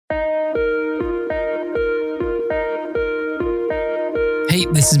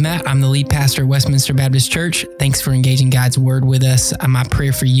This is Matt. I'm the lead pastor at Westminster Baptist Church. Thanks for engaging God's Word with us. My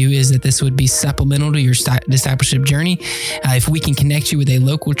prayer for you is that this would be supplemental to your discipleship journey. If we can connect you with a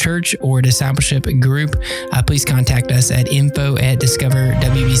local church or a discipleship group, please contact us at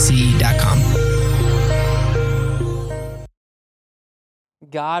info@discoverwbc.com.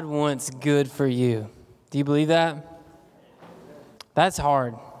 God wants good for you. Do you believe that? That's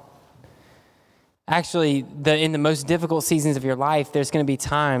hard. Actually, in the most difficult seasons of your life, there's going to be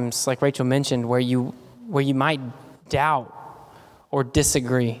times, like Rachel mentioned, where you might doubt or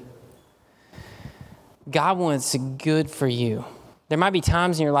disagree. God wants good for you. There might be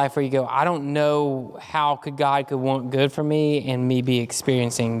times in your life where you go, I don't know how God could want good for me and me be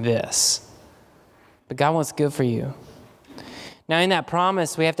experiencing this. But God wants good for you. Now, in that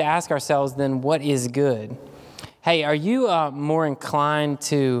promise, we have to ask ourselves then, what is good? Hey, are you more inclined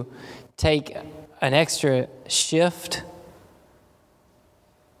to take an extra shift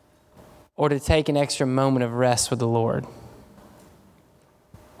or to take an extra moment of rest with the Lord?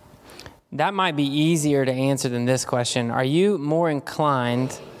 That might be easier to answer than this question. Are you more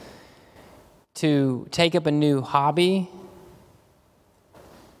inclined to take up a new hobby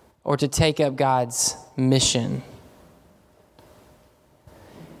or to take up God's mission?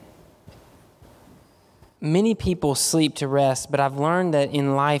 Many people sleep to rest, but I've learned that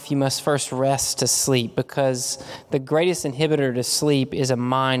in life you must first rest to sleep, because the greatest inhibitor to sleep is a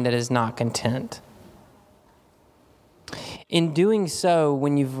mind that is not content. In doing so,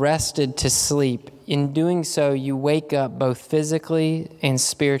 when you've rested to sleep, in doing so you wake up both physically and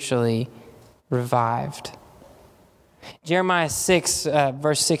spiritually revived. Jeremiah 6,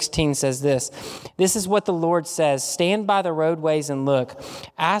 verse 16 says this. This is what the Lord says. Stand by the roadways and look.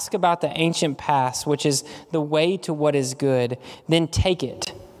 Ask about the ancient paths, which is the way to what is good. Then take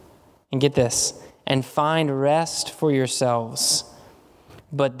it. And get this. And find rest for yourselves.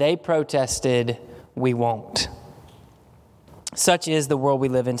 But they protested, we won't. Such is the world we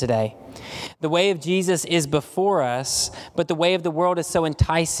live in today. The way of Jesus is before us, but the way of the world is so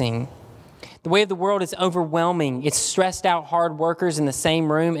enticing. The way of the world is overwhelming. It's stressed out hard workers in the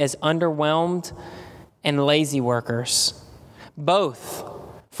same room as underwhelmed and lazy workers. Both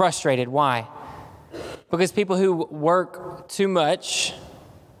frustrated. Why? Because people who work too much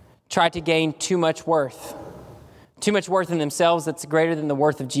try to gain too much worth. Too much worth in themselves that's greater than the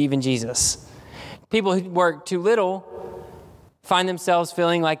worth of even Jesus. People who work too little find themselves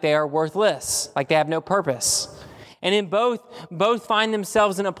feeling like they are worthless, like they have no purpose. And in both find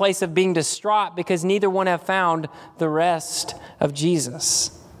themselves in a place of being distraught because neither one have found the rest of Jesus.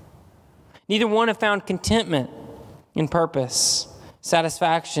 Neither one have found contentment in purpose,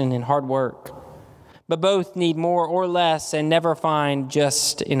 satisfaction in hard work. But both need more or less and never find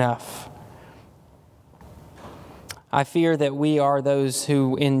just enough. I fear that we are those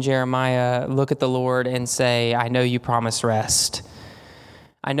who in Jeremiah look at the Lord and say, I know you promise rest.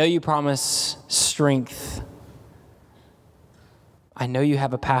 I know you promise strength. I know you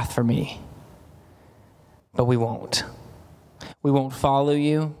have a path for me, but we won't. We won't follow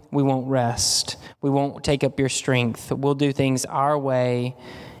you. We won't rest. We won't take up your strength. We'll do things our way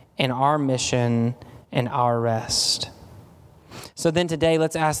and our mission and our rest. So then today,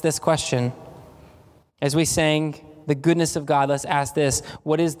 let's ask this question. As we sang the goodness of God, let's ask this.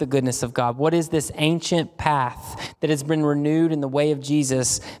 What is the goodness of God? What is this ancient path that has been renewed in the way of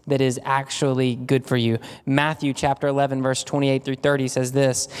Jesus that is actually good for you? Matthew chapter 11, verse 28 through 30 says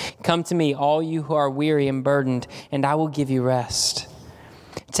this. Come to me, all you who are weary and burdened, and I will give you rest.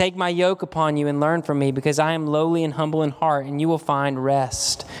 Take my yoke upon you and learn from me, because I am lowly and humble in heart, and you will find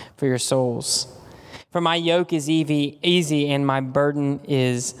rest for your souls. For my yoke is easy and my burden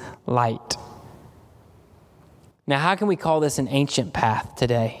is light. Now, how can we call this an ancient path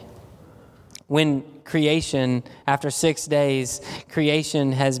today? When creation, after 6 days,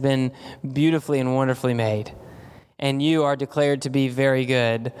 creation has been beautifully and wonderfully made, and you are declared to be very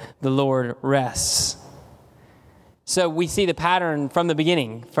good, the Lord rests. So we see the pattern from the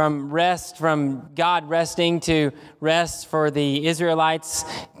beginning, from God resting to rest for the Israelites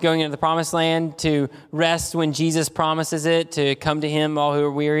going into the promised land, to rest when Jesus promises it, to come to him all who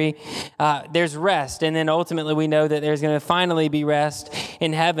are weary. There's rest, and then ultimately we know that there's going to finally be rest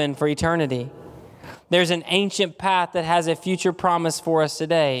in heaven for eternity. There's an ancient path that has a future promise for us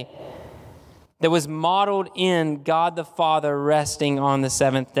today that was modeled in God the Father resting on the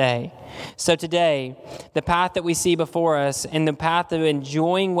seventh day. So today, the path that we see before us and the path of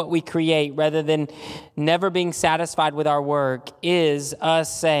enjoying what we create rather than never being satisfied with our work is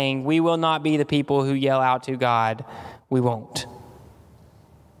us saying, we will not be the people who yell out to God, we won't.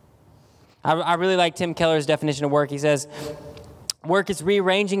 I really like Tim Keller's definition of work. He says, Work is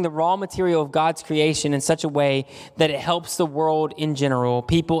rearranging the raw material of God's creation in such a way that it helps the world in general,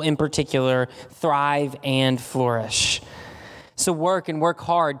 people in particular, thrive and flourish. So work and work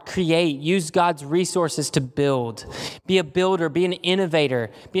hard, create, use God's resources to build. Be a builder, be an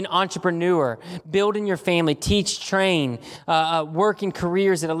innovator, be an entrepreneur, build in your family, teach, train, work in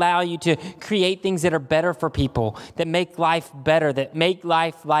careers that allow you to create things that are better for people, that make life better, that make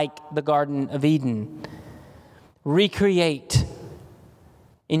life like the Garden of Eden. Recreate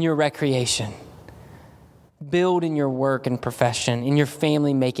in your recreation. Build in your work and profession. In your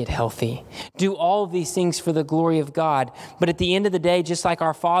family, make it healthy. Do all of these things for the glory of God. But at the end of the day, just like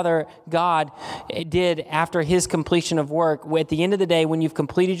our Father God did after his completion of work, at the end of the day, when you've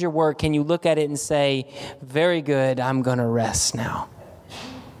completed your work, can you look at it and say, very good, I'm going to rest now?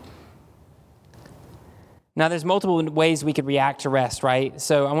 Now, there's multiple ways we could react to rest, right?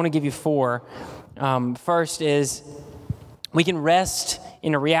 So I want to give you 4. First is we can rest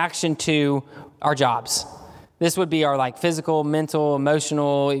in a reaction to our jobs. This would be our physical, mental,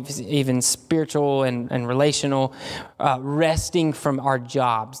 emotional, even spiritual and relational, resting from our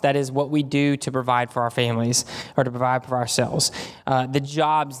jobs. That is what we do to provide for our families or to provide for ourselves. The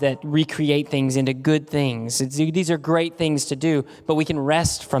jobs that recreate things into good things. These are great things to do, but we can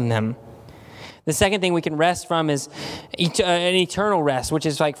rest from them. The second thing we can rest from is an eternal rest, which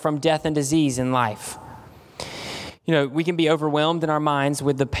is from death and disease in life. We can be overwhelmed in our minds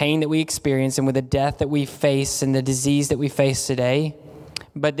with the pain that we experience and with the death that we face and the disease that we face today.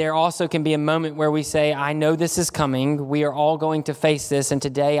 But there also can be a moment where we say, I know this is coming. We are all going to face this. And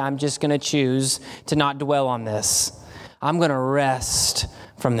today I'm just going to choose to not dwell on this. I'm going to rest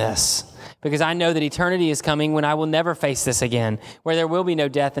from this because I know that eternity is coming when I will never face this again, where there will be no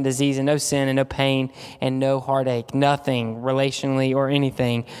death and disease and no sin and no pain and no heartache, nothing relationally or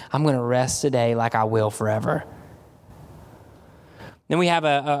anything. I'm going to rest today like I will forever. Then we have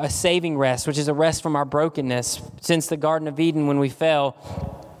a saving rest, which is a rest from our brokenness. Since the Garden of Eden, when we fell,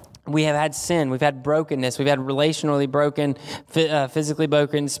 we have had sin. We've had brokenness. We've had relationally broken, physically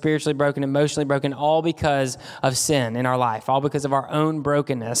broken, spiritually broken, emotionally broken, all because of sin in our life, all because of our own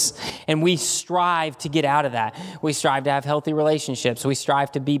brokenness. And we strive to get out of that. We strive to have healthy relationships. We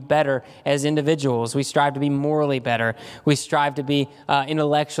strive to be better as individuals. We strive to be morally better. We strive to be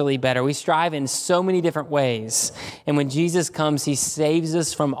intellectually better. We strive in so many different ways. And when Jesus comes, he saves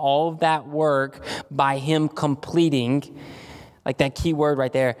us from all of that work by him completing, like that key word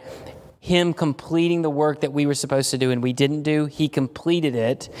right there, him completing the work that we were supposed to do and we didn't do. He completed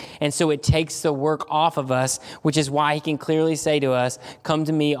it. And so it takes the work off of us, which is why he can clearly say to us, come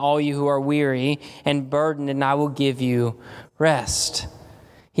to me, all you who are weary and burdened, and I will give you rest.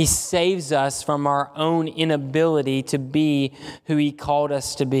 He saves us from our own inability to be who he called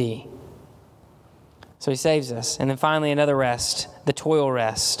us to be. So he saves us. And then finally, another rest, the toil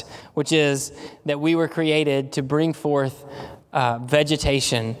rest, which is that we were created to bring forth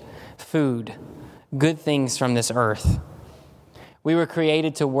vegetation, food, good things from this earth. We were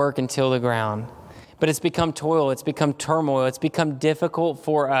created to work and till the ground. But it's become toil, it's become turmoil, it's become difficult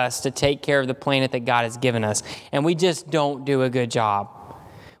for us to take care of the planet that God has given us. And we just don't do a good job.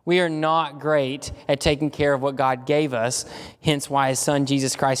 We are not great at taking care of what God gave us, hence why his son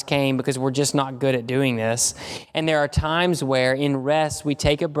Jesus Christ came, because we're just not good at doing this. And there are times where in rest we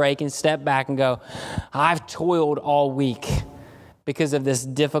take a break and step back and go, I've toiled all week because of this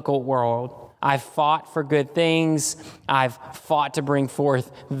difficult world. I've fought for good things. I've fought to bring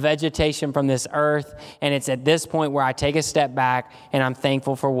forth vegetation from this earth. And it's at this point where I take a step back and I'm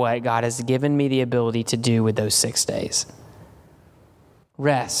thankful for what God has given me the ability to do with those 6 days.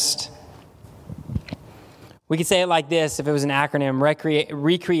 Rest. We could say it like this if it was an acronym: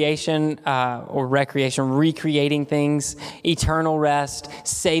 recreation, recreating things, eternal rest,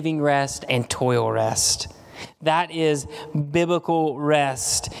 saving rest, and toil rest. That is biblical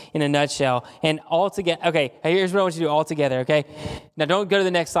rest in a nutshell. And all together, okay, here's what I want you to do all together, okay? Now don't go to the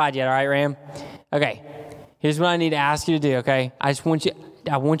next slide yet, all right, Ram? Okay, here's what I need to ask you to do, okay? I want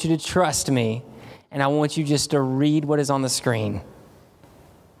you to trust me, and I want you just to read what is on the screen.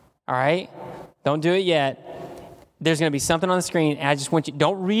 All right? Don't do it yet. There's going to be something on the screen, and I just want you,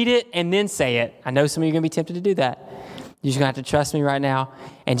 don't read it and then say it. I know some of you are going to be tempted to do that. You're just going to have to trust me right now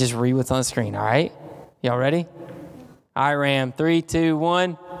and just read what's on the screen, all right? Y'all ready? All right, Ram. 3, 2,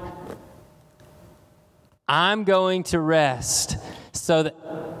 1. I'm going to rest so that...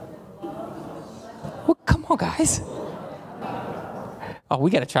 Well, come on, guys. Oh, we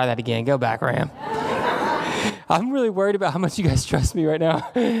got to try that again. Go back, Ram. I'm really worried about how much you guys trust me right now.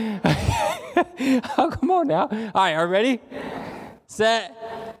 Oh, come on now. All right, are you ready? Set,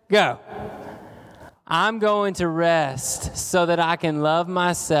 go. I'm going to rest so that I can love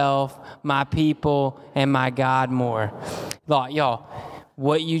myself, my people, and my God more. Y'all,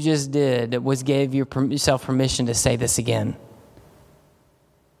 what you just did was gave yourself permission to say this again.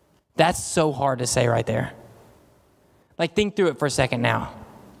 That's so hard to say right there. Like, think through it for a second now.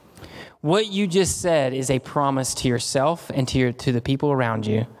 What you just said is a promise to yourself and to the people around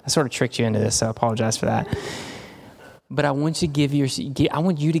you. I sort of tricked you into this, so I apologize for that. But I want you to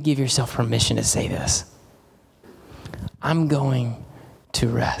give yourself permission to say this. I'm going to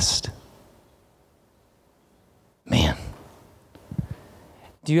rest. Man.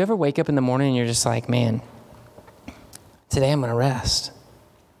 Do you ever wake up in the morning and you're just like, man, today I'm going to rest?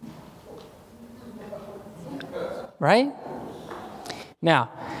 Right?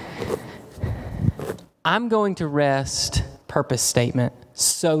 Now, I'm going to rest, purpose statement,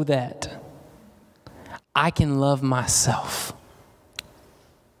 so that I can love myself.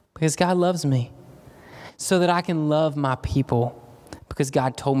 Because God loves me. So that I can love my people. Because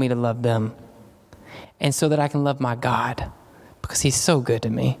God told me to love them. And so that I can love my God. Because he's so good to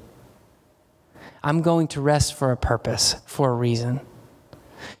me. I'm going to rest for a purpose, for a reason.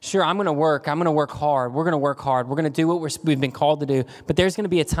 Sure, I'm going to work hard. We're going to work hard. We're going to do what we've been called to do. But there's going to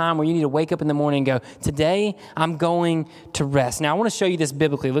be a time where you need to wake up in the morning and go, today I'm going to rest. Now, I want to show you this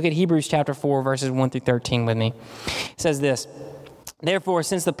biblically. Look at Hebrews chapter 4, verses 1 through 13 with me. It says this, therefore,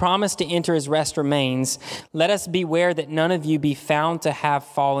 since the promise to enter his rest remains, let us beware that none of you be found to have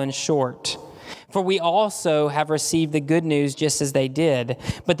fallen short. For we also have received the good news just as they did.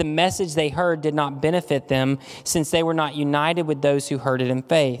 But the message they heard did not benefit them, since they were not united with those who heard it in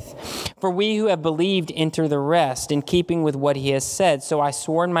faith. For we who have believed enter the rest, in keeping with what he has said. So I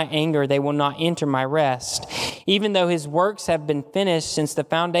swore in my anger, they will not enter my rest, even though his works have been finished since the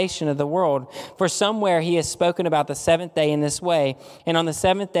foundation of the world. For somewhere he has spoken about the seventh day in this way. And on the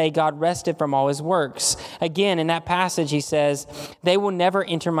seventh day God rested from all his works. Again, in that passage he says, they will never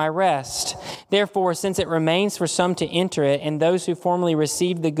enter my rest. Therefore, since it remains for some to enter it, and those who formerly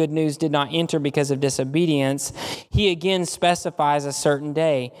received the good news did not enter because of disobedience, he again specifies a certain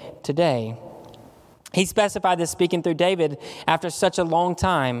day, today. He specified this speaking through David after such a long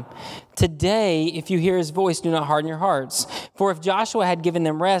time. Today, if you hear his voice, do not harden your hearts. For if Joshua had given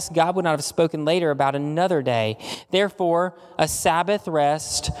them rest, God would not have spoken later about another day. Therefore, a Sabbath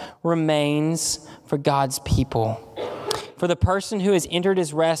rest remains for God's people. For the person who has entered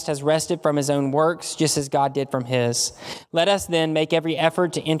his rest has rested from his own works, just as God did from his. Let us then make every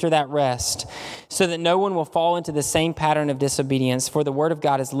effort to enter that rest, so that no one will fall into the same pattern of disobedience. For the word of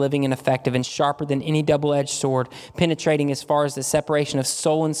God is living and effective and sharper than any double-edged sword, penetrating as far as the separation of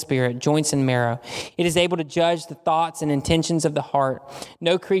soul and spirit, joints and marrow. It is able to judge the thoughts and intentions of the heart.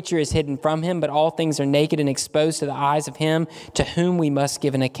 No creature is hidden from him, but all things are naked and exposed to the eyes of him to whom we must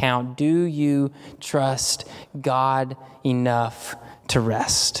give an account. Do you trust God enough to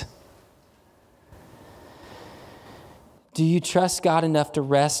rest? Do you trust God enough to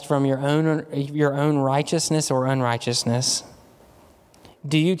rest from your own righteousness or unrighteousness?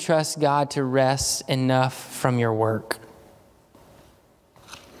 Do you trust God to rest enough from your work?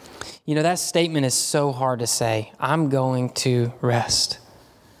 You know, that statement is so hard to say. I'm going to rest.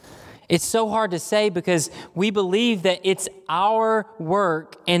 It's so hard to say because we believe that it's our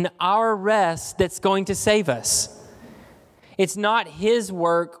work and our rest that's going to save us. It's not his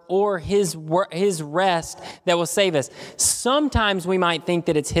work or his rest that will save us. Sometimes we might think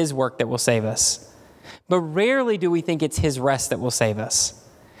that it's his work that will save us, but rarely do we think it's his rest that will save us.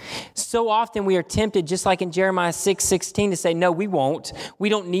 So often we are tempted, just like in Jeremiah 6:16, to say, no, we won't. We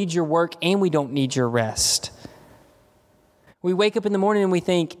don't need your work and we don't need your rest. We wake up in the morning and we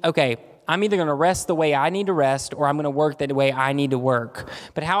think, okay, I'm either going to rest the way I need to rest or I'm going to work the way I need to work.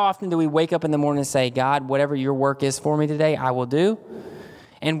 But how often do we wake up in the morning and say, God, whatever your work is for me today, I will do.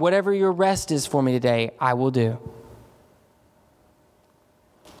 And whatever your rest is for me today, I will do.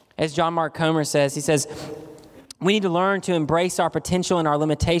 As John Mark Comer says, he says, we need to learn to embrace our potential and our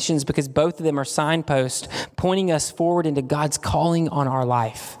limitations because both of them are signposts pointing us forward into God's calling on our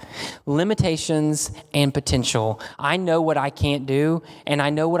life. Limitations and potential. I know what I can't do, and I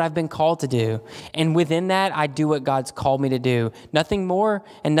know what I've been called to do. And within that, I do what God's called me to do. Nothing more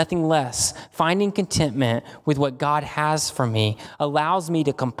and nothing less. Finding contentment with what God has for me allows me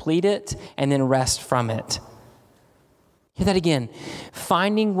to complete it and then rest from it. Hear that again.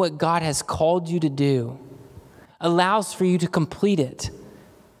 Finding what God has called you to do allows for you to complete it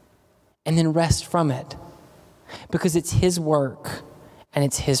and then rest from it because it's his work and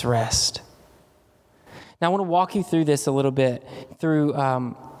it's his rest. Now, I want to walk you through this a little bit through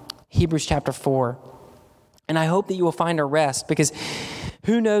Hebrews chapter 4. And I hope that you will find a rest because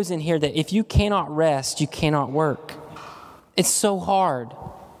Who knows in here that if you cannot rest, you cannot work? It's so hard.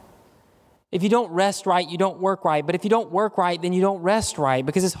 If you don't rest right, you don't work right. But if you don't work right, then you don't rest right,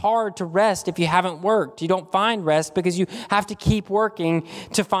 because it's hard to rest if you haven't worked. You don't find rest because you have to keep working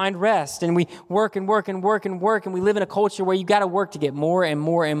to find rest. And we work and work and work and work, and we live in a culture where you got to work to get more and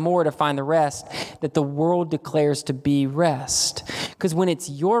more and more to find the rest that the world declares to be rest. Because when it's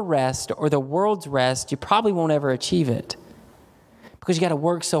your rest or the world's rest, you probably won't ever achieve it because you got to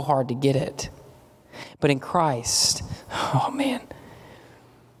work so hard to get it. But in Christ, oh man,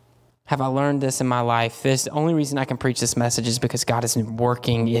 have I learned this in my life? The only reason I can preach this message is because God is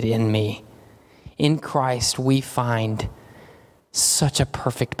working it in me. In Christ, we find such a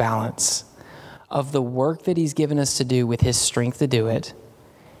perfect balance of the work that he's given us to do with his strength to do it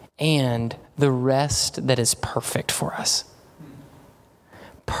and the rest that is perfect for us.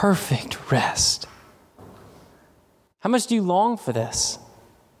 Perfect rest. How much do you long for this?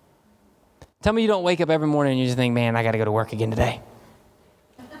 Tell me you don't wake up every morning and you just think, man, I got to go to work again today.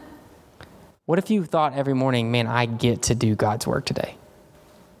 What if you thought every morning, man, I get to do God's work today?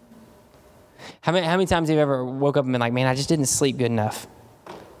 How many times have you ever woke up and been like, man, I just didn't sleep good enough?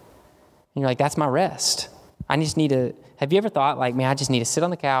 And you're like, that's my rest. I just need to, have you ever thought like, man, I just need to sit on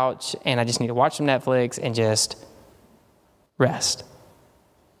the couch and I just need to watch some Netflix and just rest?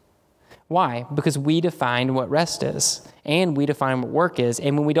 Why? Because we define what rest is and we define what work is.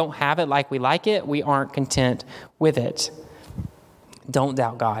 And when we don't have it like we like it, we aren't content with it. Don't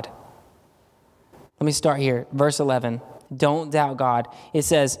doubt God. Let me start here. Verse 11. Don't doubt God. It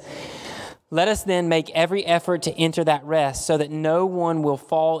says, let us then make every effort to enter that rest so that no one will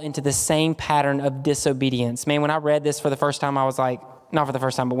fall into the same pattern of disobedience. Man, when I read this for the first time, I was like, not for the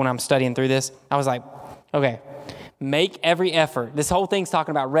first time, but when I'm studying through this, I was like, okay, make every effort. This whole thing's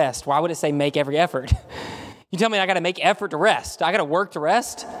talking about rest. Why would it say make every effort? You tell me I got to make effort to rest. I got to work to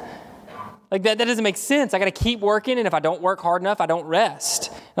rest? Like that doesn't make sense. I got to keep working, and if I don't work hard enough, I don't rest.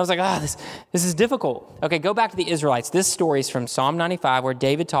 And I was like, this is difficult. Okay, go back to the Israelites. This story is from Psalm 95, where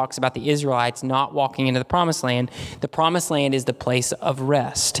David talks about the Israelites not walking into the promised land. The promised land is the place of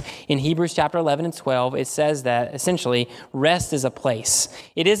rest. In Hebrews chapter 11 and 12, it says that essentially rest is a place.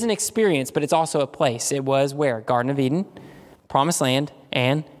 It is an experience, but it's also a place. It was where? Garden of Eden, promised land,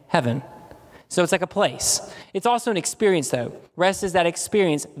 and heaven. So it's like a place. It's also an experience, though. Rest is that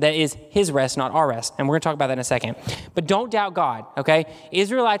experience that is his rest, not our rest. And we're going to talk about that in a second. But don't doubt God, okay?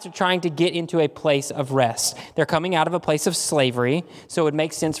 Israelites are trying to get into a place of rest. They're coming out of a place of slavery, so it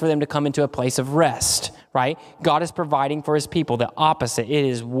makes sense for them to come into a place of rest, right? God is providing for his people. The opposite, it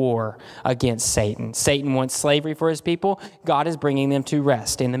is war against Satan. Satan wants slavery for his people. God is bringing them to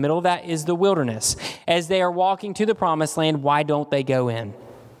rest. In the middle of that is the wilderness. As they are walking to the promised land, why don't they go in?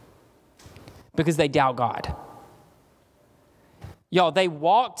 Because they doubt God. Y'all, they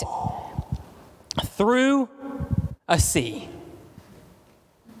walked through a sea.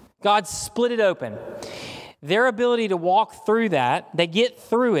 God split it open. Their ability to walk through that, they get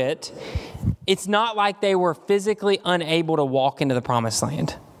through it. It's not like they were physically unable to walk into the promised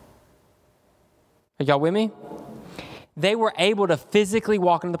land. Are y'all with me? They were able to physically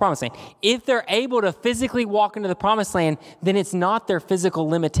walk into the promised land. If they're able to physically walk into the promised land, then it's not their physical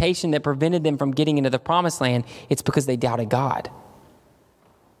limitation that prevented them from getting into the promised land. It's because they doubted God.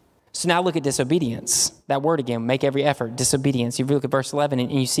 So now look at disobedience. That word again, make every effort, disobedience. You look at verse 11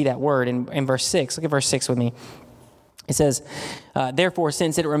 and you see that word in verse 6. Look at verse 6 with me. It says, therefore,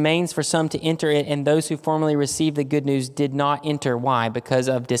 since it remains for some to enter it, and those who formerly received the good news did not enter. Why? Because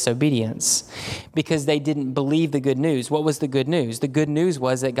of disobedience. Because they didn't believe the good news. What was the good news? The good news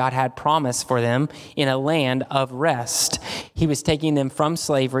was that God had promise for them in a land of rest. He was taking them from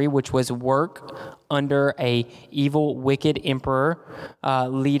slavery, which was work under a evil, wicked emperor,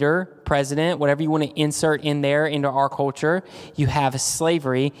 leader, president, whatever you want to insert in there into our culture. You have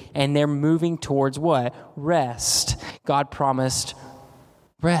slavery, and they're moving towards what? Rest. God promised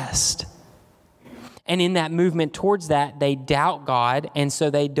rest. And in that movement towards that, they doubt God, and so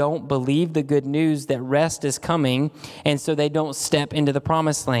they don't believe the good news that rest is coming, and so they don't step into the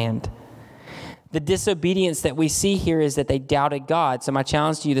promised land. The disobedience that we see here is that they doubted God. So my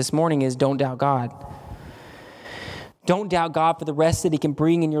challenge to you this morning is don't doubt God. Don't doubt God for the rest that he can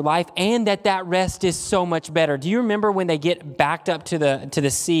bring in your life, and that rest is so much better. Do you remember when they get backed up to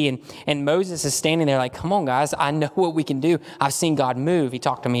the sea and Moses is standing there like, come on, guys, I know what we can do. I've seen God move. He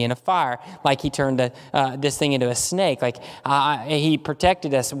talked to me in a fire, like he turned this thing into a snake. Like he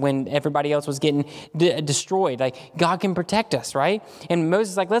protected us when everybody else was getting destroyed. Like God can protect us, right? And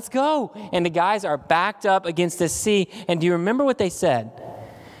Moses is like, let's go. And the guys are backed up against the sea. And do you remember what they said?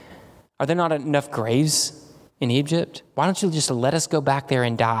 Are there not enough graves in Egypt? Why don't you just let us go back there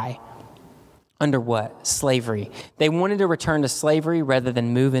and die? Under what? Slavery. They wanted to return to slavery rather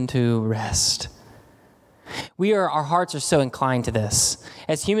than move into rest. Our hearts are so inclined to this.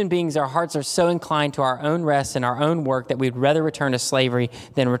 As human beings, our hearts are so inclined to our own rest and our own work that we'd rather return to slavery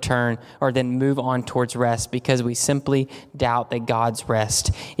than move on towards rest, because we simply doubt that God's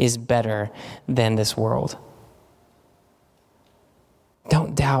rest is better than this world.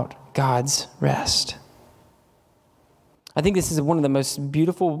 Don't doubt God's rest. I think this is one of the most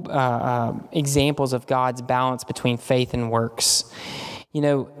beautiful examples of God's balance between faith and works. You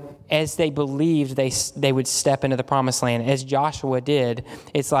know, as they believed, they would step into the promised land. As Joshua did,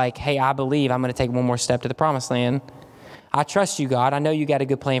 it's like, hey, I believe I'm going to take one more step to the promised land. I trust you, God. I know you got a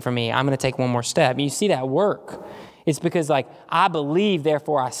good plan for me. I'm going to take one more step. And you see that work. It's because, like, I believe,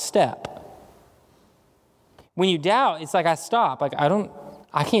 therefore I step. When you doubt, it's like I stop. Like,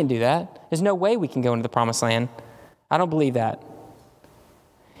 I can't do that. There's no way we can go into the promised land. I don't believe that.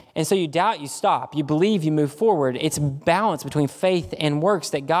 And so you doubt, you stop. You believe, you move forward. It's balance between faith and works,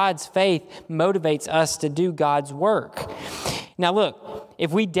 that God's faith motivates us to do God's work. Now look,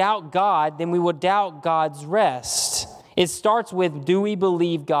 if we doubt God, then we will doubt God's rest. It starts with, do we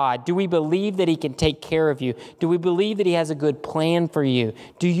believe God? Do we believe that he can take care of you? Do we believe that he has a good plan for you?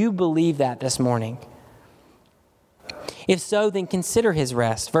 Do you believe that this morning? If so, then consider his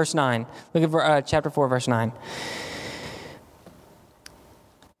rest. Verse 9. Look at chapter 4, verse 9.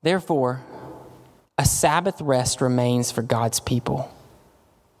 Therefore, a Sabbath rest remains for God's people.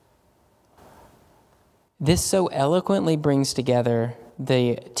 This so eloquently brings together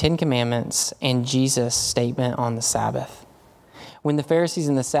the Ten Commandments and Jesus' statement on the Sabbath. When the Pharisees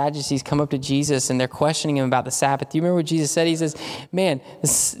and the Sadducees come up to Jesus and they're questioning him about the Sabbath, do you remember what Jesus said? He says, man,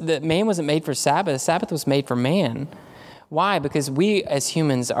 the man wasn't made for Sabbath. The Sabbath was made for man. Why? Because we as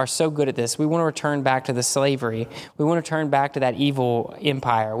humans are so good at this. We want to return back to the slavery. We want to turn back to that evil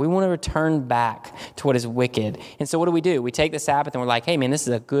empire. We want to return back to what is wicked. And so what do? We take the Sabbath and we're like, hey man, this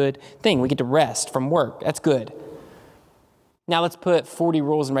is a good thing. We get to rest from work. That's good. Now let's put 40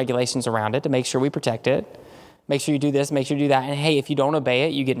 rules and regulations around it to make sure we protect it. Make sure you do this, make sure you do that. And hey, if you don't obey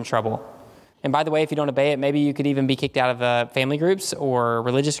it, you get in trouble. And by the way, if you don't obey it, maybe you could even be kicked out of family groups or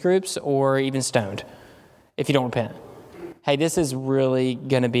religious groups or even stoned if you don't repent. Hey, this is really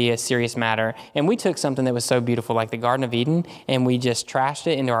going to be a serious matter. And we took something that was so beautiful, like the Garden of Eden, and we just trashed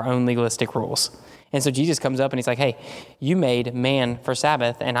it into our own legalistic rules. And so Jesus comes up and he's like, hey, you made man for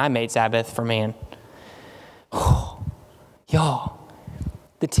Sabbath, and I made Sabbath for man. Y'all,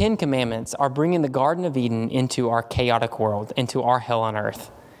 the Ten Commandments are bringing the Garden of Eden into our chaotic world, into our hell on earth.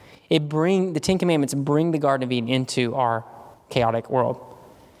 The Ten Commandments bring the Garden of Eden into our chaotic world.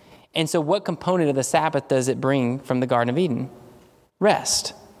 And so what component of the Sabbath does it bring from the Garden of Eden?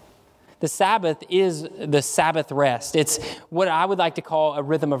 Rest. The Sabbath is the Sabbath rest. It's what I would like to call a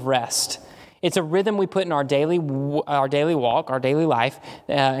rhythm of rest. It's a rhythm we put in our daily walk, our daily life,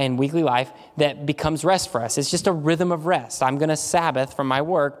 and weekly life that becomes rest for us. It's just a rhythm of rest. I'm going to Sabbath from my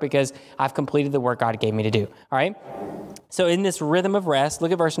work because I've completed the work God gave me to do. All right? So in this rhythm of rest,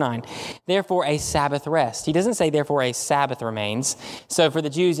 look at verse 9. Therefore, a Sabbath rest. He doesn't say, therefore, a Sabbath remains. So for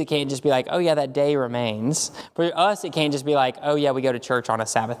the Jews, it can't just be like, oh, yeah, that day remains. For us, it can't just be like, oh, yeah, we go to church on a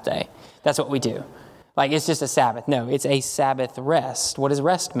Sabbath day. That's what we do. Like, it's just a Sabbath. No, it's a Sabbath rest. What does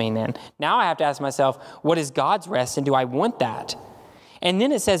rest mean then? Now I have to ask myself, what is God's rest, and do I want that? And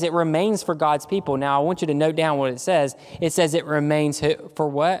then it says it remains for God's people. Now, I want you to note down what it says. It says it remains for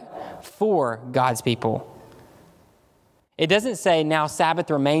what? For God's people. It doesn't say now Sabbath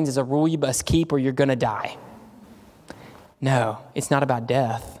remains as a rule you must keep or you're going to die. No, it's not about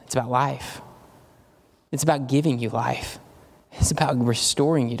death. It's about life. It's about giving you life. It's about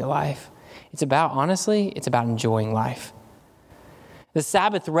restoring you to life. It's about enjoying life. The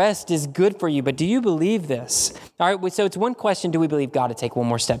Sabbath rest is good for you, but do you believe this? All right, so it's one question, do we believe God to take one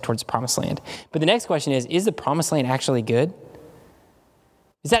more step towards the promised land? But the next question is the promised land actually good?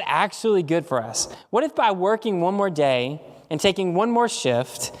 Is that actually good for us? What if by working one more day and taking one more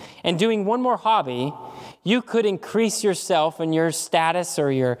shift and doing one more hobby, you could increase yourself and your status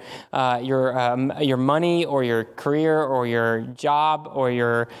or your money or your career or your job or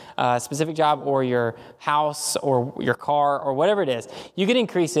your specific job or your house or your car or whatever it is? You could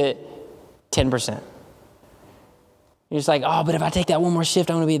increase it 10%. You're just like, oh, but if I take that one more shift,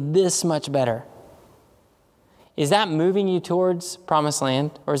 I'm going to be this much better. Is that moving you towards promised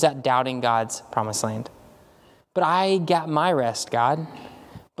land, or is that doubting God's promised land? But I got my rest, God.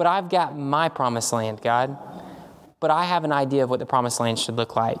 But I've got my promised land, God. But I have an idea of what the promised land should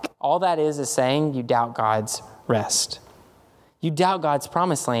look like. All that is saying you doubt God's rest. You doubt God's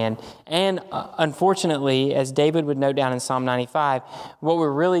promised land. And unfortunately, as David would note down in Psalm 95, what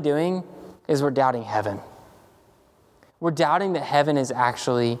we're really doing is we're doubting heaven. We're doubting that heaven is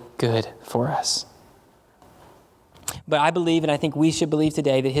actually good for us. But I believe, and I think we should believe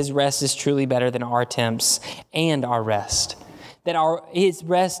today, that his rest is truly better than our attempts and our rest. That his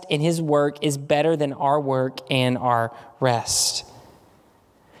rest and his work is better than our work and our rest.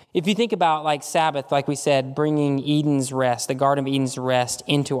 If you think about like Sabbath, like we said, bringing Eden's rest, the Garden of Eden's rest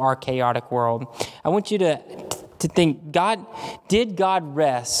into our chaotic world, I want you to think, did God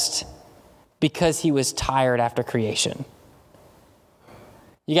rest because he was tired after creation?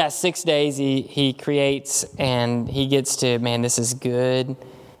 You got 6 days he creates and he gets to, man, this is good.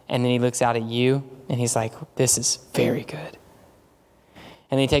 And then he looks out at you and he's like, this is very good.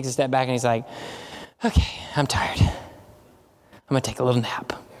 And then he takes a step back and he's like, okay, I'm tired. I'm going to take a little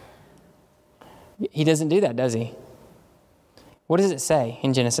nap. He doesn't do that, does he? What does it say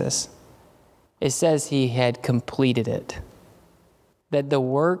in Genesis? It says he had completed it. That the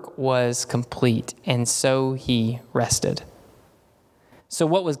work was complete, and so he rested. So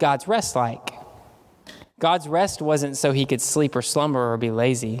what was God's rest like? God's rest wasn't so he could sleep or slumber or be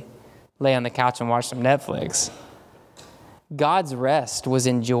lazy, lay on the couch and watch some Netflix. God's rest was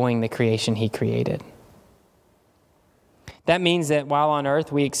enjoying the creation he created. That means that while on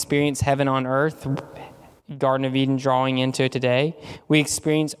earth we experience heaven on earth, Garden of Eden drawing into it today, we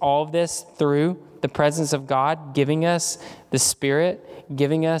experience all of this through the presence of God giving us the Spirit,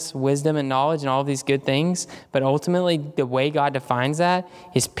 giving us wisdom and knowledge and all of these good things. But ultimately, the way God defines that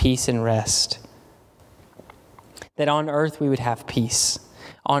is peace and rest. That on earth we would have peace.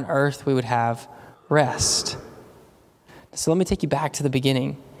 On earth we would have rest. So let me take you back to the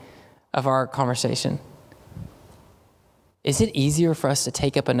beginning of our conversation. Is it easier for us to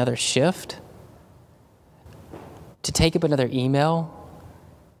take up another shift? To take up another email?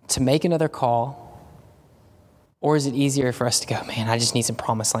 To make another call? Or is it easier for us to go, man, I just need some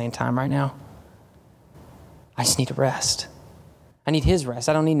promised land time right now. I just need to rest. I need his rest.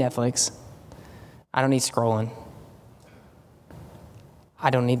 I don't need Netflix. I don't need scrolling. I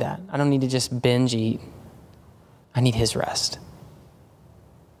don't need that. I don't need to just binge eat. I need his rest.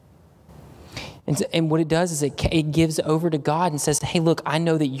 And what it does is it gives over to God and says, hey, look, I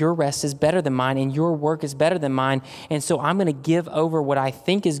know that your rest is better than mine and your work is better than mine. And so I'm going to give over what I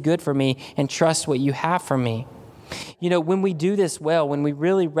think is good for me and trust what you have for me. You know, when we do this well, when we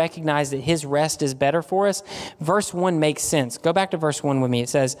really recognize that his rest is better for us, verse 1 makes sense. Go back to verse 1 with me. It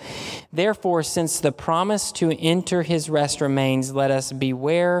says, therefore, since the promise to enter his rest remains, let us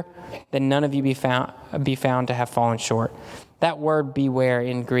beware that none of you be found to have fallen short. That word beware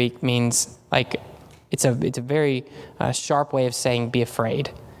in Greek means like it's a very sharp way of saying be afraid,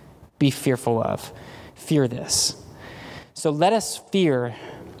 be fearful of, fear this. So let us fear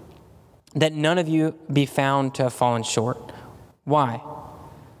that none of you be found to have fallen short. Why?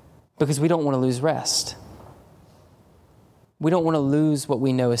 Because we don't want to lose rest. We don't want to lose what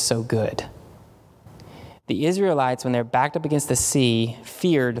we know is so good. The Israelites, when they're backed up against the sea,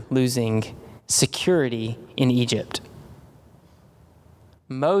 feared losing security in Egypt.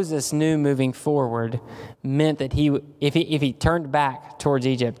 Moses knew moving forward meant that if he turned back towards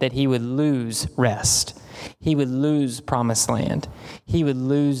Egypt, that he would lose rest. He would lose promised land. He would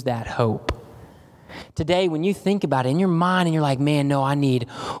lose that hope. Today, when you think about it in your mind and you're like, man, no, I need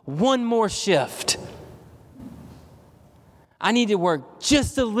one more shift. I need to work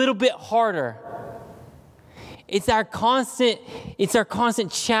just a little bit harder. It's our constant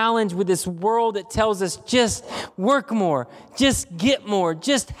challenge with this world that tells us just work more, just get more,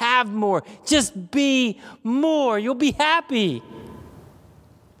 just have more, just be more. You'll be happy.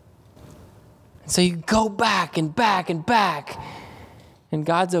 So you go back and back and back. And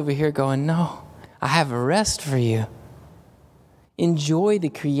God's over here going, no, I have a rest for you. Enjoy the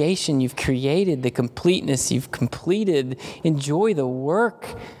creation you've created, the completeness you've completed. Enjoy the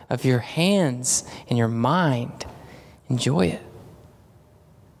work of your hands and your mind. Enjoy it.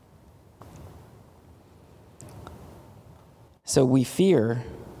 So we fear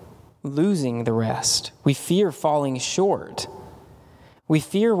losing the rest. We fear falling short. We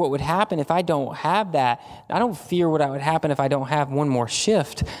fear what would happen if I don't have that. I don't fear what would happen if I don't have one more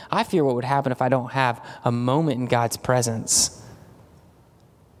shift. I fear what would happen if I don't have a moment in God's presence.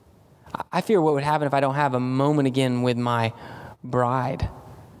 I fear what would happen if I don't have a moment again with my bride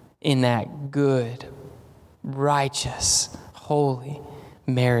in that good, righteous, holy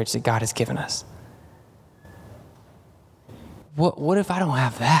marriage that God has given us. What if I don't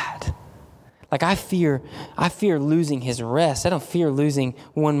have that? Like I fear losing his rest. I don't fear losing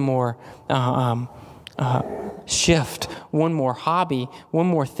one more shift, one more hobby, one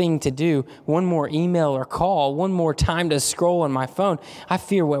more thing to do, one more email or call, one more time to scroll on my phone. I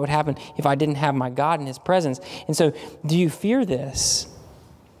fear what would happen if I didn't have my God in his presence. And so do you fear this?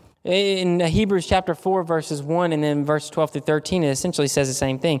 In Hebrews chapter 4, verses 1 and then verse 12 through 13, it essentially says the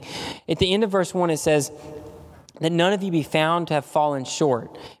same thing. At the end of verse 1, it says that none of you be found to have fallen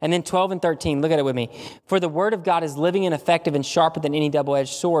short. And then 12 and 13, look at it with me. For the word of God is living and effective and sharper than any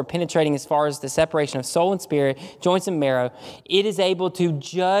double-edged sword, penetrating as far as the separation of soul and spirit, joints and marrow. It is able to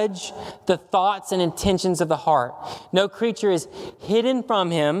judge the thoughts and intentions of the heart. No creature is hidden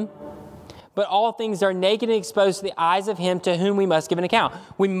from him, but all things are naked and exposed to the eyes of him to whom we must give an account.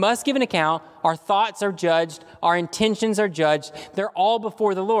 We must give an account. Our thoughts are judged. Our intentions are judged. They're all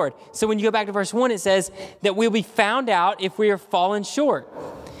before the Lord. So when you go back to verse 1, it says that we'll be found out if we are fallen short.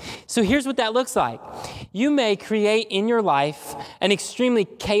 So here's what that looks like. You may create in your life an extremely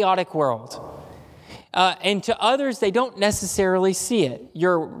chaotic world. And to others, they don't necessarily see it.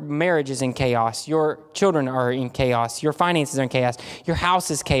 Your marriage is in chaos. Your children are in chaos. Your finances are in chaos. Your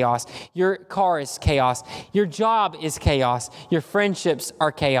house is chaos. Your car is chaos. Your job is chaos. Your friendships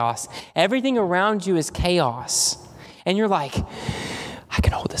are chaos. Everything around you is chaos. And you're like, I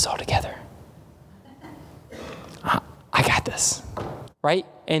can hold this all together. I got this, right?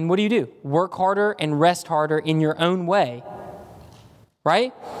 And what do? Work harder and rest harder in your own way.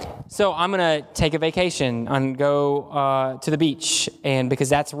 Right? So I'm going to take a vacation and go to the beach, and because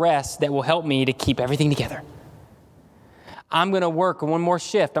that's rest that will help me to keep everything together. I'm going to work one more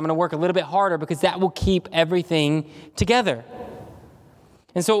shift. I'm going to work a little bit harder because that will keep everything together.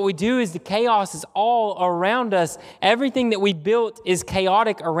 And so what we do is the chaos is all around us. Everything that we built is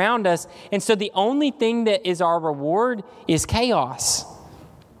chaotic around us. And so the only thing that is our reward is chaos.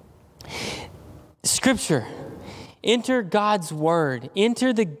 Scripture. Enter God's word.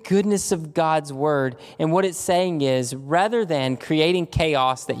 Enter the goodness of God's word. And what it's saying is, rather than creating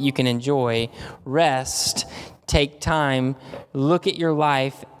chaos that you can enjoy, rest, take time, look at your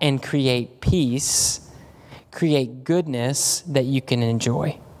life, and create peace, create goodness that you can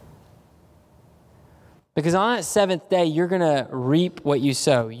enjoy. Because on that seventh day, you're going to reap what you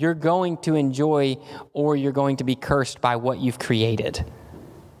sow. You're going to enjoy, or you're going to be cursed by what you've created.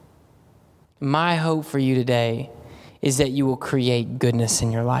 My hope for you today is that you will create goodness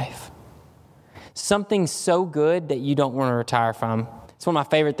in your life. Something so good that you don't want to retire from. It's one of my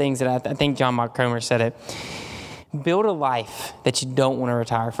favorite things that I think John Mark Comer said it. Build a life that you don't want to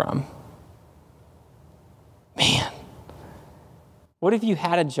retire from. Man, what if you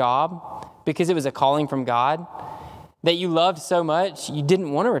had a job because it was a calling from God that you loved so much you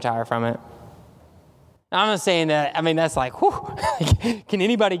didn't want to retire from it? I'm not saying that, that's like, whew, can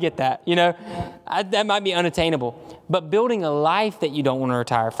anybody get that? That might be unattainable. But building a life that you don't want to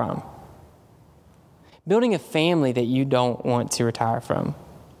retire from. Building a family that you don't want to retire from.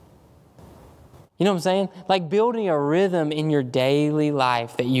 You know what I'm saying? Like building a rhythm in your daily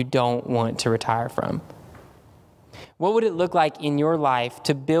life that you don't want to retire from. What would it look like in your life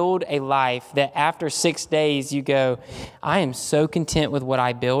to build a life that after 6 days you go, I am so content with what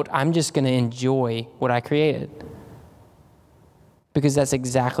I built, I'm just going to enjoy what I created? Because that's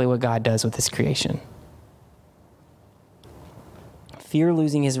exactly what God does with his creation. Fear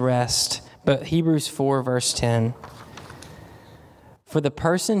losing his rest, but Hebrews 4 verse 10. For the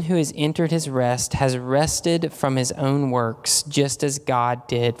person who has entered his rest has rested from his own works, just as God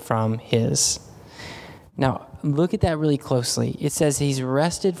did from his. Now, look at that really closely. It says he's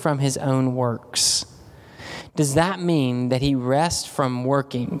rested from his own works. Does that mean that he rests from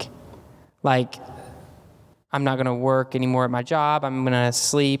working? Like, I'm not going to work anymore at my job. I'm going to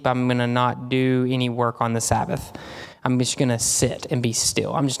sleep. I'm going to not do any work on the Sabbath. I'm just going to sit and be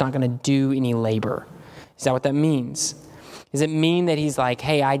still. I'm just not going to do any labor. Is that what that means? Does it mean that he's like,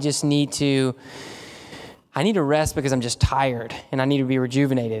 hey, I need to rest because I'm just tired and I need to be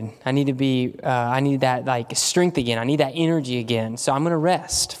rejuvenated. I need that like strength again. I need that energy again. So I'm going to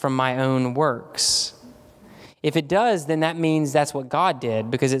rest from my own works. If it does, then that means that's what God did,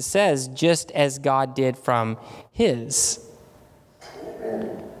 because it says just as God did from his.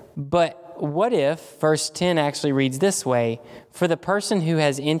 But what if verse 10 actually reads this way? For the person who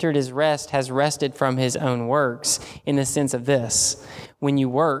has entered his rest has rested from his own works, in the sense of this: when you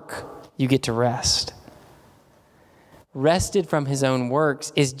work, you get to rest. Rested from his own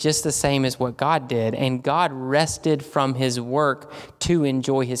works is just the same as what God did, and God rested from his work to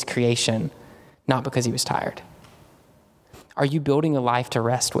enjoy his creation, not because he was tired. Are you building a life to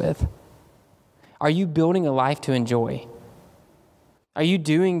rest with? Are you building a life to enjoy? Are you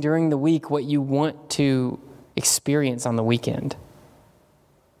doing during the week what you want to experience on the weekend?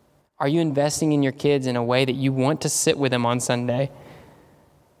 Are you investing in your kids in a way that you want to sit with them on Sunday?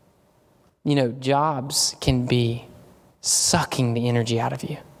 You know, jobs can be sucking the energy out of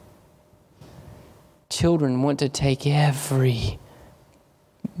you. Children want to take every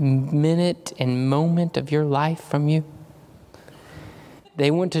minute and moment of your life from you. They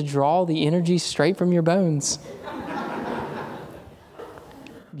want to draw the energy straight from your bones.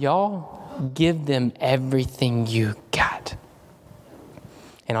 Y'all, give them everything you got.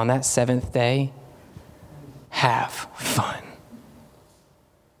 And on that seventh day, have fun.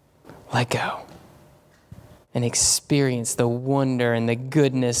 Let go. And experience the wonder and the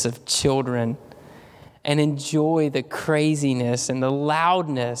goodness of children. And enjoy the craziness and the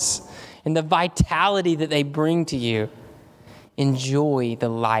loudness and the vitality that they bring to you. Enjoy the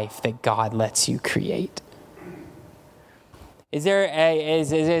life that God lets you create. Is there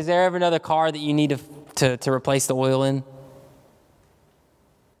ever another car that you need to replace the oil in?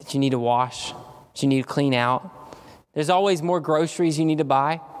 That you need to wash? That you need to clean out? There's always more groceries you need to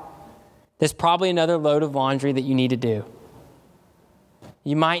buy. There's probably another load of laundry that you need to do.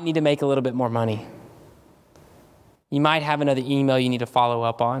 You might need to make a little bit more money. You might have another email you need to follow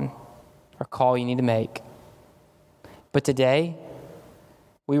up on or call you need to make. But today,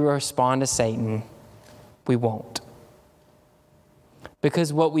 we respond to Satan. We won't.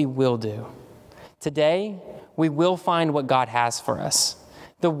 Because what we will do, today, we will find what God has for us,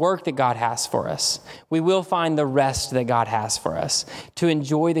 the work that God has for us. We will find the rest that God has for us, to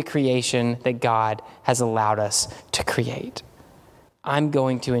enjoy the creation that God has allowed us to create. I'm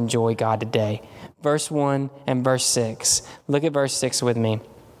going to enjoy God today. Verse 1 and verse 6. Look at verse 6 with me.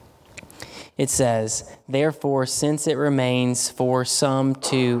 It says, therefore, since it remains for some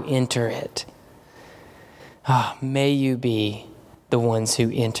to enter it, may you be the ones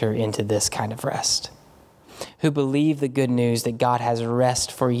who enter into this kind of rest, who believe the good news that God has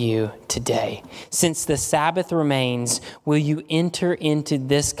rest for you today. Since the Sabbath remains, will you enter into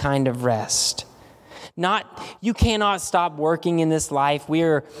this kind of rest? You cannot stop working in this life. We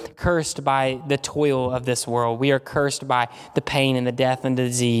are cursed by the toil of this world. We are cursed by the pain and the death and the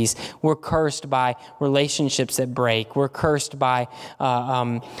disease. We're cursed by relationships that break. We're cursed by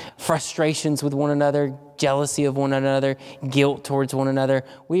frustrations with one another, jealousy of one another, guilt towards one another.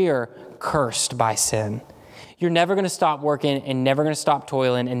 We are cursed by sin. You're never going to stop working and never going to stop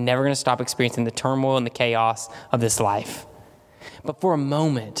toiling and never going to stop experiencing the turmoil and the chaos of this life. But for a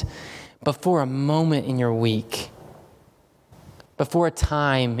moment in your week, before a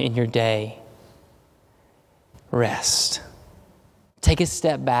time in your day, rest. Take a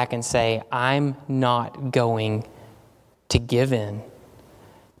step back and say, I'm not going to give in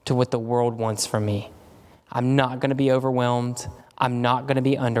to what the world wants from me. I'm not going to be overwhelmed. I'm not going to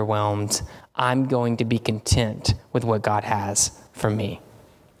be underwhelmed. I'm going to be content with what God has for me.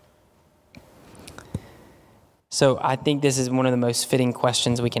 So I think this is one of the most fitting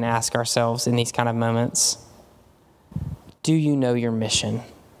questions we can ask ourselves in these kind of moments. Do you know your mission?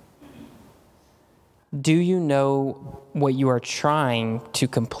 Do you know what you are trying to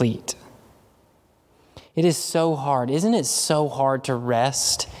complete? It is so hard. Isn't it so hard to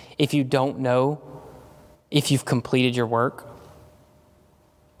rest if you don't know if you've completed your work?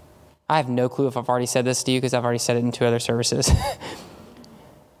 I have no clue if I've already said this to you because I've already said it in 2 other services.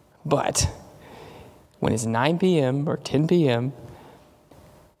 But when it's 9 p.m. or 10 p.m.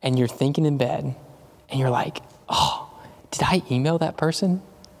 and you're thinking in bed and you're like, oh, did I email that person?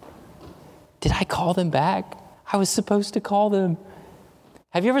 Did I call them back? I was supposed to call them.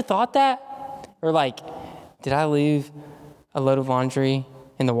 Have you ever thought that? Or like, did I leave a load of laundry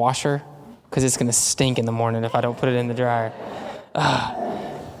in the washer? Because it's going to stink in the morning if I don't put it in the dryer.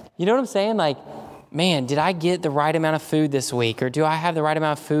 You know what I'm saying? Like, man, did I get the right amount of food this week? Or do I have the right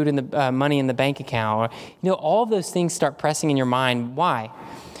amount of food in the money in the bank account? Or, all of those things start pressing in your mind. Why?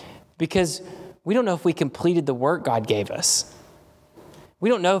 Because we don't know if we completed the work God gave us. We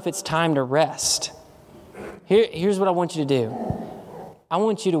don't know if it's time to rest. Here's what I want you to do. I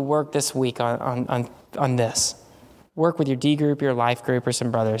want you to work this week on this. Work with your D group, your life group, or some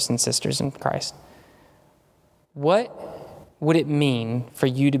brothers and sisters in Christ. What would it mean for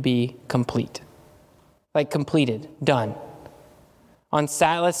you to be complete? Like completed, done.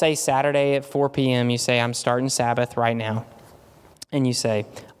 Let's say Saturday at 4 p.m., you say, I'm starting Sabbath right now. And you say,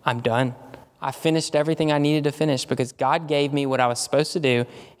 I'm done. I finished everything I needed to finish because God gave me what I was supposed to do,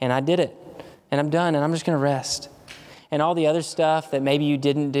 and I did it. And I'm done, and I'm just going to rest. And all the other stuff that maybe you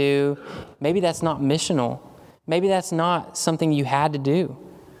didn't do, maybe that's not missional. Maybe that's not something you had to do.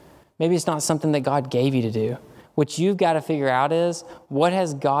 Maybe it's not something that God gave you to do. What you've got to figure out is, what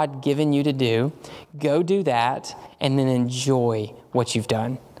has God given you to do? Go do that, and then enjoy what you've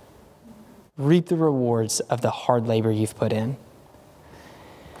done. reap the rewards of the hard labor you've put in.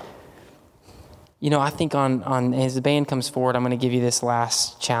 I think on as the band comes forward, I'm going to give you this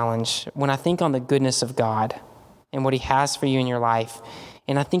last challenge. When I think on the goodness of God and what he has for you in your life,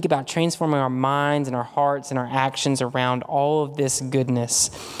 and I think about transforming our minds and our hearts and our actions around all of this goodness,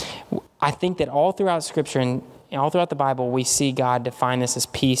 I think that all throughout Scripture and all throughout the Bible, we see God define this as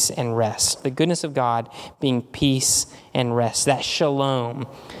peace and rest. The goodness of God being peace and rest, that shalom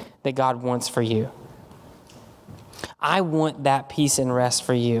that God wants for you. I want that peace and rest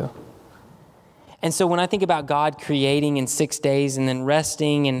for you. And so when I think about God creating in 6 days and then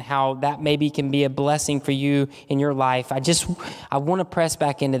resting and how that maybe can be a blessing for you in your life, I want to press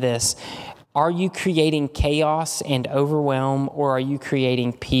back into this. Are you creating chaos and overwhelm, or are you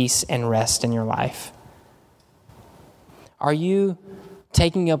creating peace and rest in your life? Are you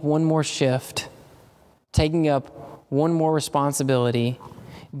taking up one more shift, taking up one more responsibility,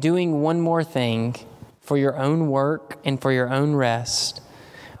 doing one more thing for your own work and for your own rest?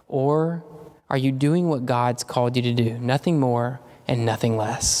 Or are you doing what God's called you to do? Nothing more and nothing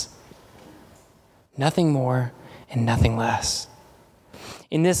less. Nothing more and nothing less.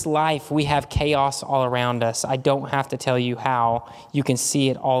 In this life, we have chaos all around us. I don't have to tell you how. You can see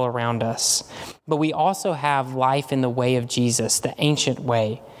it all around us. But we also have life in the way of Jesus, the ancient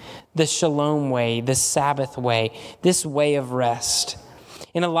way, the shalom way, the Sabbath way, this way of rest.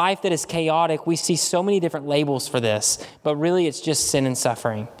 In a life that is chaotic, we see so many different labels for this, but really it's just sin and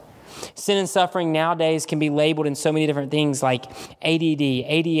suffering. Sin and suffering nowadays can be labeled in so many different things like ADD,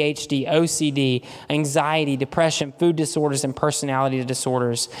 ADHD, OCD, anxiety, depression, food disorders, and personality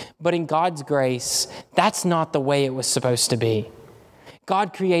disorders. But in God's grace, that's not the way it was supposed to be.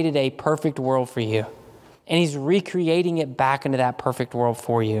 God created a perfect world for you, and he's recreating it back into that perfect world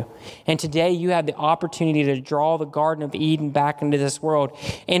for you. And today you have the opportunity to draw the Garden of Eden back into this world.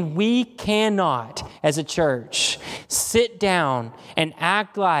 And we cannot, as a church, sit down and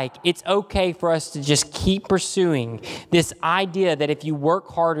act like it's okay for us to just keep pursuing this idea that if you work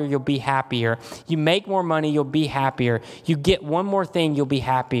harder, you'll be happier. You make more money, you'll be happier. You get one more thing, you'll be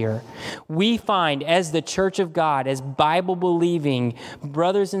happier. We find, as the church of God, as Bible-believing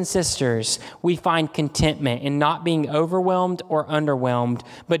brothers and sisters, we find contentment in not being overwhelmed or underwhelmed,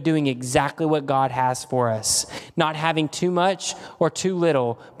 but doing exactly what God has for us. Not having too much or too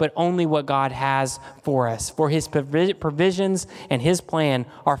little, but only what God has for us. For his provisions and his plan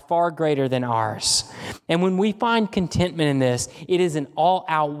are far greater than ours. And when we find contentment in this, it is an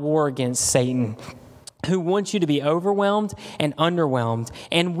all-out war against Satan, who wants you to be overwhelmed and underwhelmed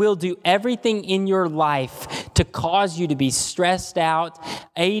and will do everything in your life to cause you to be stressed out,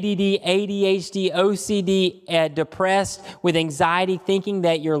 ADD, ADHD, OCD, depressed, with anxiety, thinking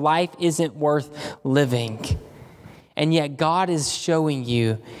that your life isn't worth living. And yet God is showing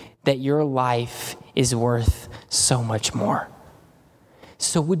you that your life is worth so much more.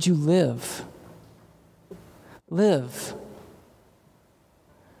 So would you live? Live.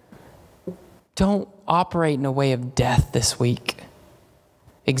 Don't operate in a way of death this week.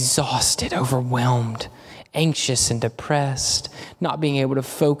 Exhausted, overwhelmed, anxious and depressed, not being able to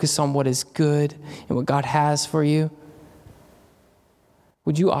focus on what is good and what God has for you.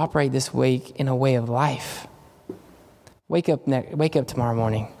 Would you operate this week in a way of life? Wake up tomorrow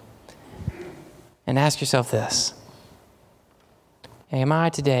morning and ask yourself this. Am I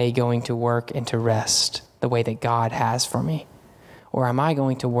today going to work and to rest the way that God has for me? Or am I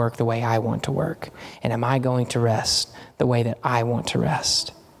going to work the way I want to work? And am I going to rest the way that I want to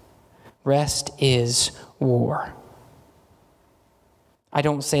rest? Rest is war. I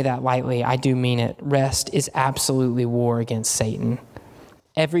don't say that lightly. I do mean it. Rest is absolutely war against Satan.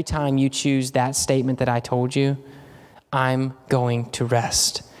 Every time you choose that statement that I told you, I'm going to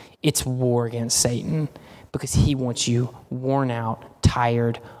rest, it's war against Satan, because he wants you worn out,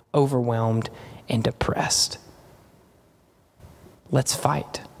 tired, overwhelmed, and depressed. Let's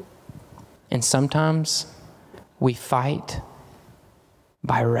fight. And sometimes we fight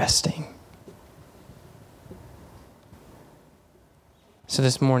by resting. So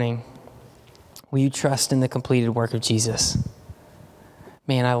this morning, will you trust in the completed work of Jesus?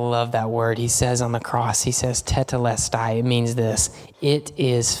 Man, I love that word. He says on the cross, he says, 𝙹𝚴𝚂𝚂. It means this: it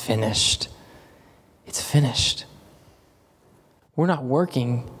is finished. It's finished. We're not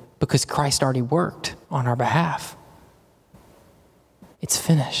working because Christ already worked on our behalf. It's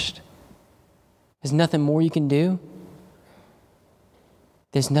finished. There's nothing more you can do.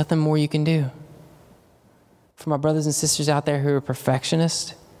 There's nothing more you can do. For my brothers and sisters out there who are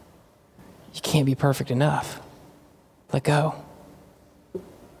perfectionists, you can't be perfect enough. Let go.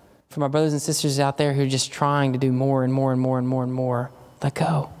 For my brothers and sisters out there who are just trying to do more and more and more and more and more, let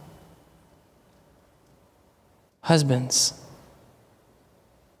go. Husbands,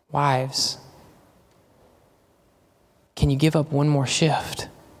 wives, can you give up one more shift?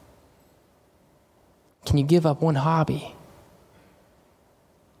 Can you give up one hobby?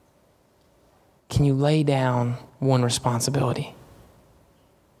 Can you lay down one responsibility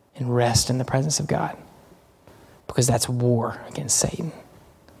and rest in the presence of God? Because that's war against Satan.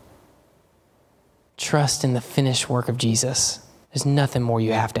 Trust in the finished work of Jesus. There's nothing more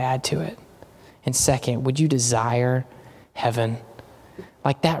you have to add to it. And second, would you desire heaven?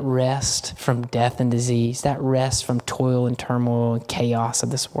 Like that rest from death and disease, that rest from toil and turmoil and chaos of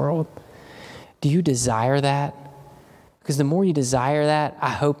this world. Do you desire that? Because the more you desire that, I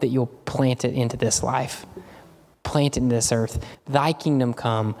hope that you'll plant it into this life. Plant it in this earth. Thy kingdom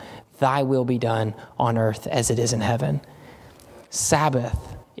come, thy will be done on earth as it is in heaven.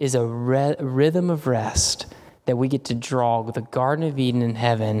 Sabbath is a rhythm of rest that we get to draw the Garden of Eden in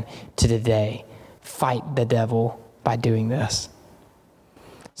heaven to today. Fight the devil by doing this.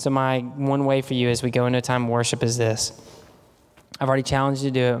 So my one way for you as we go into a time of worship is this. I've already challenged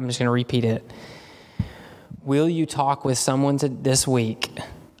you to do it. I'm just going to repeat it. Will you talk with someone this week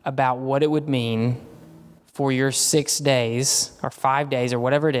about what it would mean for your 6 days or 5 days or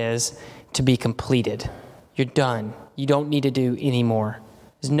whatever it is to be completed? You're done. You don't need to do any more.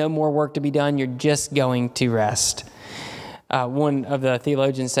 There's no more work to be done. You're just going to rest. One of the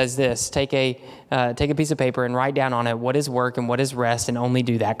theologians says this: take a piece of paper and write down on it what is work and what is rest, and only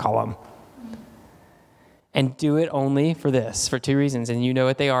do that column. And do it only for this, for two reasons, and you know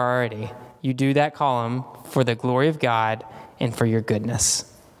what they are already. You do that column for the glory of God and for your goodness.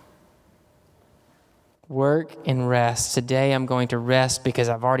 Work and rest. Today I'm going to rest because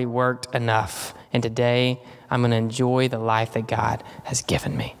I've already worked enough. And today I'm going to enjoy the life that God has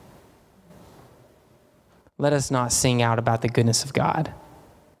given me. Let us not sing out about the goodness of God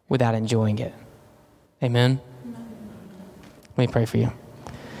without enjoying it. Amen? Let me pray for you.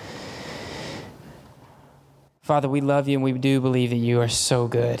 Father, we love you and we do believe that you are so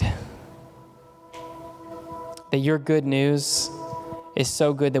good. That your good news is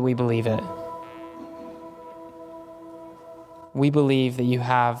so good that we believe it. We believe that you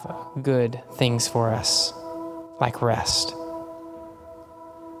have good things for us, like rest.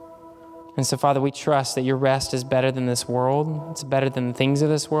 And so, Father, we trust that your rest is better than this world. It's better than the things of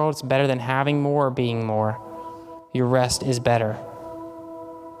this world. It's better than having more or being more. Your rest is better.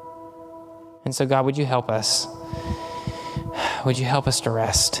 And so, God, would you help us? Would you help us to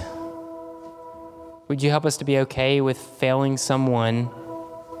rest? Would you help us to be okay with failing someone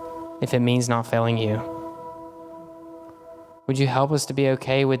if it means not failing you? Would you help us to be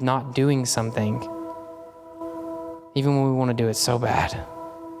okay with not doing something even when we want to do it so bad?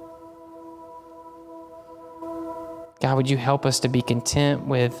 God, would you help us to be content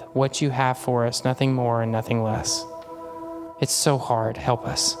with what you have for us, nothing more and nothing less? It's so hard. Help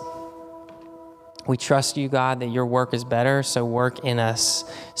us. We trust you, God, that your work is better, so work in us.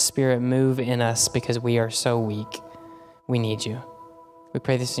 Spirit, move in us because we are so weak. We need you. We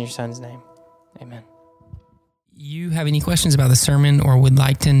pray this in your Son's name. Amen. You have any questions about the sermon or would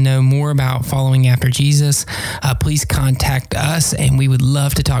like to know more about following after Jesus, please contact us, and we would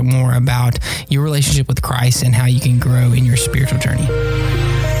love to talk more about your relationship with Christ and how you can grow in your spiritual journey.